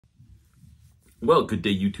Well, good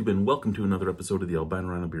day, YouTube, and welcome to another episode of the Albino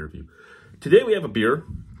Rhino Beer Review. Today we have a beer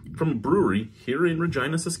from a brewery here in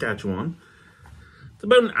Regina, Saskatchewan. It's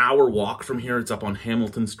about an hour walk from here. It's up on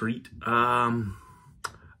Hamilton Street. A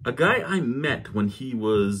guy I met when he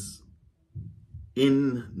was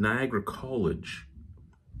in Niagara College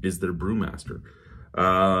is their brewmaster.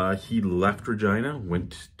 He left Regina,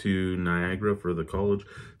 went to Niagara for the college,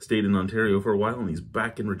 stayed in Ontario for a while, and he's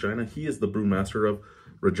back in Regina. He is the brewmaster of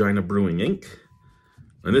Regina Brewing, Inc.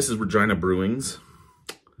 And this is Regina Brewing's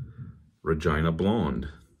Regina Blonde.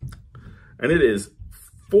 And it is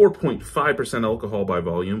 4.5% alcohol by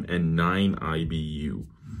volume and 9 IBU.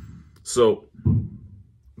 So,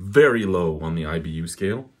 very low on the IBU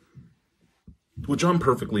scale, which I'm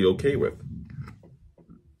perfectly okay with.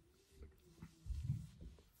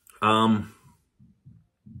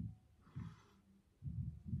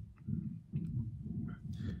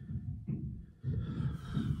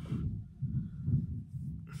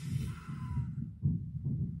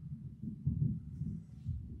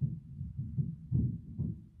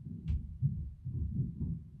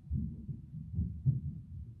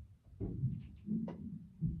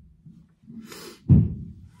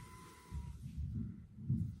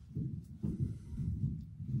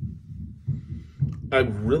 I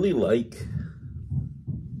really like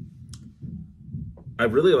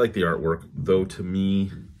the artwork, though. To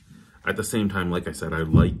me, at the same time, like I said, I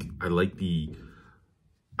like the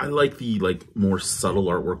more subtle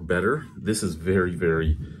artwork better. This is very,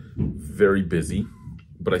 very, very busy,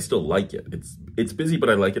 but I still like it. It's busy, but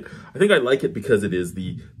I like it. I think I like it because it is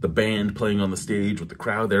the band playing on the stage with the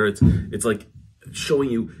crowd there. It's like showing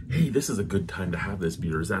you, hey, this is a good time to have this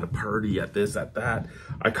beer. Is at a party, at this, at that.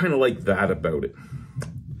 I kind of like that about it.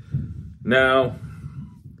 Now,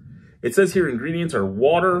 it says here ingredients are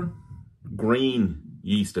water, grain,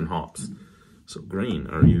 yeast, and hops. So grain,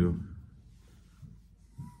 are you...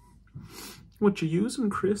 What you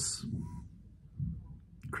using, Chris?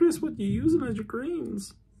 Chris, what you using as your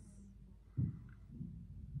grains?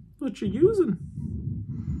 What you using?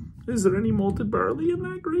 Is there any malted barley in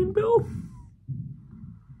that grain bill?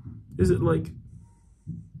 Is it like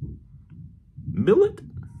millet?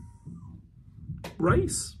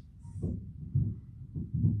 Rice?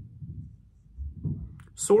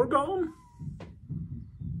 Sorghum?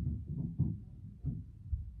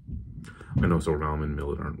 I know sorghum and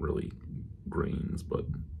millet aren't really grains, but,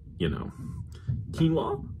 you know.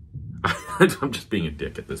 Quinoa? I'm just being a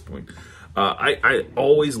dick at this point. I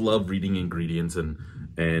always love reading ingredients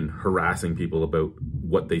and harassing people about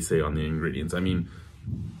what they say on the ingredients. I mean,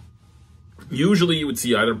 usually you would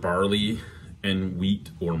see either barley and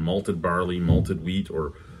wheat, or malted barley, malted wheat,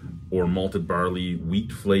 or malted barley,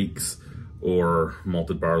 wheat flakes, or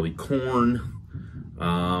malted barley corn.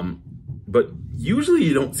 But usually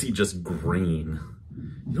you don't see just grain.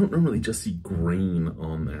 You don't normally just see grain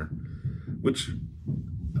on there, which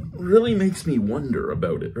really makes me wonder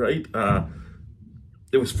about it, right?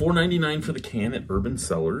 It was $4.99 for the can at Urban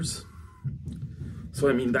Cellars. So,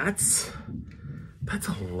 I mean, that's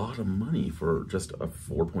a lot of money for just a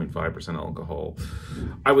 4.5% alcohol.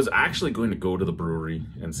 I was actually going to go to the brewery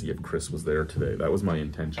and see if Chris was there today. That was my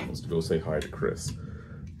intention, was to go say hi to Chris.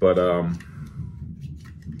 But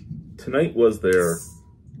tonight was their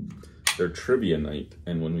trivia night,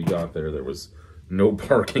 and when we got there, there was no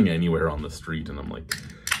parking anywhere on the street, and I'm like,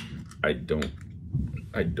 I don't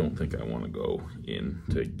think I want to go in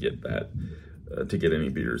to get that. To get any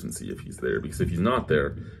beers and see if he's there, because if he's not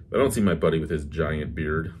there, if I don't see my buddy with his giant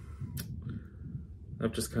beard,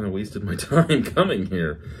 I've just kind of wasted my time coming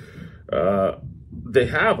here. They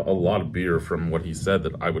have a lot of beer from what he said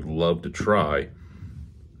that I would love to try,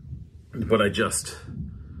 but I just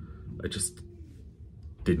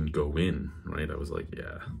didn't go in, right? I was like,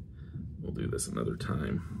 yeah, we'll do this another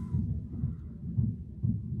time.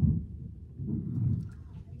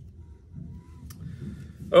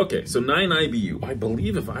 Okay, so 9 IBU. I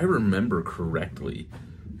believe, if I remember correctly,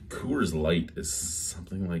 Coors Light is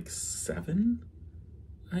something like 7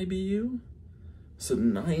 IBU. So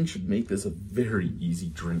 9 should make this a very easy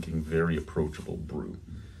drinking, very approachable brew.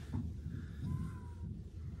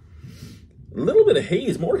 A little bit of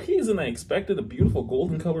haze, more haze than I expected. A beautiful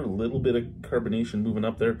golden color, a little bit of carbonation moving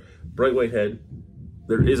up there. Bright white head.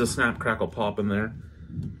 There is a snap, crackle, pop in there.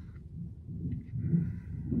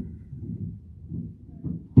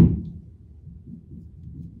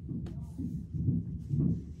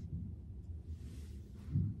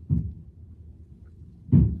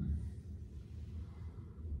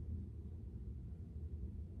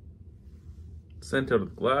 Scent out of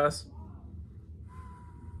the glass.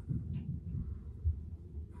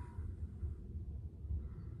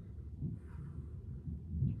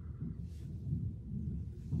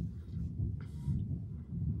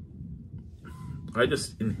 I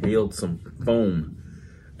just inhaled some foam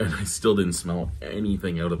and I still didn't smell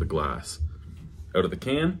anything out of the glass. Out of the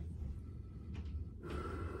can,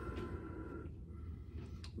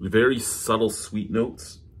 very subtle sweet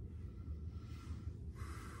notes.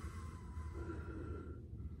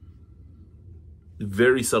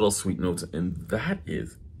 Very subtle sweet notes, and that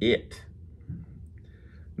is it.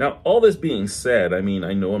 Now, all this being said, I mean,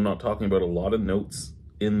 I know I'm not talking about a lot of notes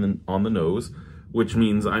on the nose, which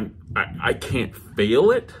means I can't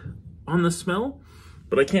fail it on the smell,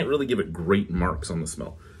 but I can't really give it great marks on the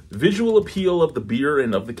smell. Visual appeal of the beer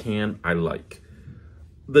and of the can, I like.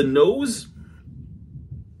 The nose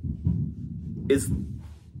is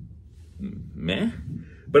meh,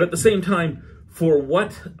 but at the same time, for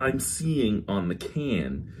what I'm seeing on the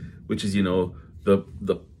can, which is, you know, the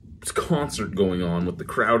concert going on with the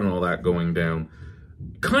crowd and all that going down,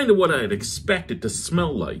 kind of what I'd expect it to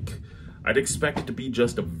smell like. I'd expect it to be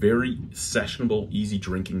just a very sessionable, easy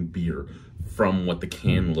drinking beer from what the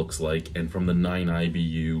can looks like and from the 9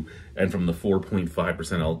 IBU and from the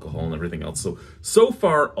 4.5% alcohol and everything else. So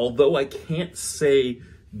far, although I can't say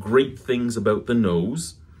great things about the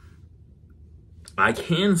nose, I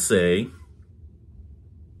can say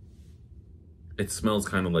it smells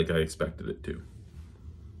kind of like I expected it to.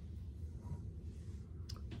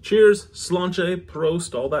 Cheers, sláinte,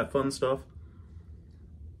 prost, all that fun stuff.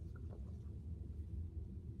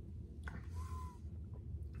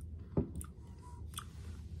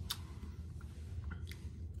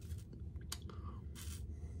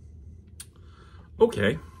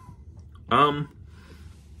 Okay.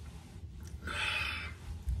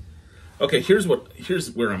 Okay, here's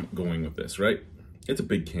where I'm going with this, right? It's a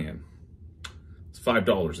big can. It's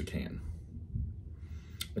 $5 a can.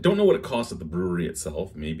 I don't know what it costs at the brewery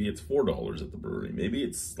itself. Maybe it's $4 at the brewery. Maybe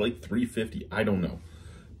it's like $3.50. I don't know.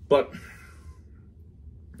 But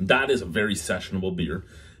that is a very sessionable beer.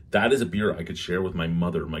 That is a beer I could share with my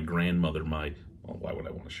mother, my grandmother, well, why would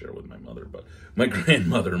I want to share with my mother? But my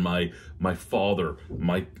grandmother, my father,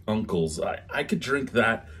 my uncles. I could drink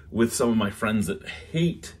that with some of my friends that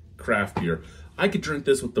hate craft beer. I could drink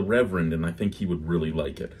this with the Reverend, and I think he would really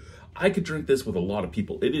like it. I could drink this with a lot of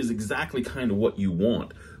people. It is exactly kind of what you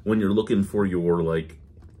want when you're looking for your, like,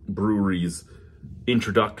 brewery's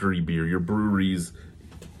introductory beer, your brewery's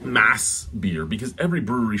mass beer, because every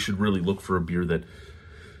brewery should really look for a beer that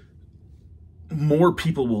more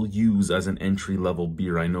people will use as an entry-level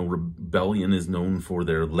beer. I know Rebellion is known for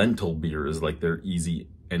their lentil beer as like their easy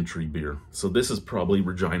entry beer. So this is probably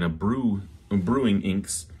Regina Brewing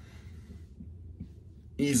Inc.'s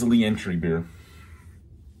easily entry beer.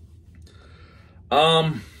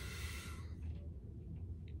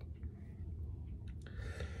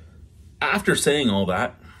 After saying all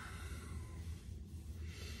that,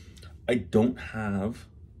 I don't have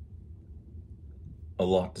a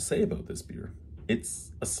lot to say about this beer.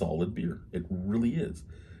 It's a solid beer. It really is.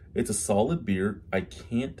 It's a solid beer. I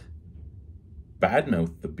can't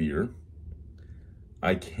badmouth the beer.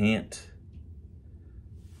 I can't...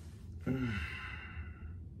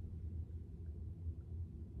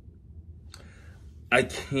 I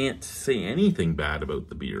can't say anything bad about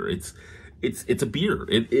the beer. It's a beer.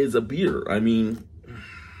 It is a beer. I mean,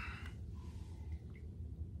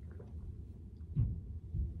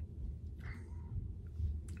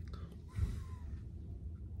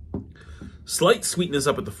 slight sweetness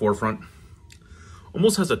up at the forefront.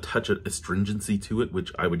 Almost has a touch of astringency to it,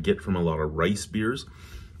 which I would get from a lot of rice beers.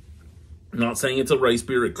 I'm not saying it's a rice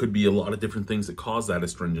beer. It could be a lot of different things that cause that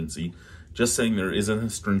astringency. Just saying there is an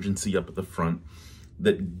astringency up at the front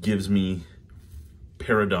that gives me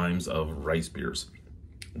paradigms of rice beers.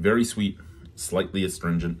 Very sweet, slightly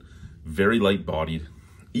astringent, very light bodied,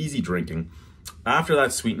 easy drinking. After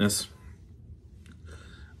that sweetness,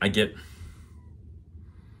 I get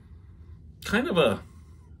kind of a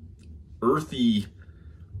earthy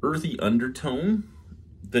undertone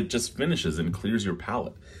that just finishes and clears your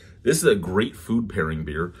palate. This is a great food pairing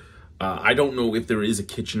beer. I don't know if there is a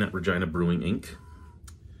kitchen at Regina Brewing Inc.,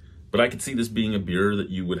 but I could see this being a beer that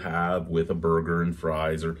you would have with a burger and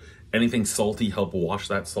fries or anything salty, help wash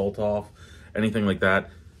that salt off, anything like that.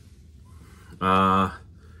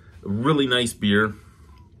 Really nice beer.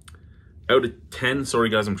 Out of 10, sorry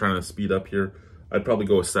guys, I'm trying to speed up here. I'd probably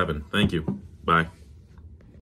go a 7. Thank you. Bye.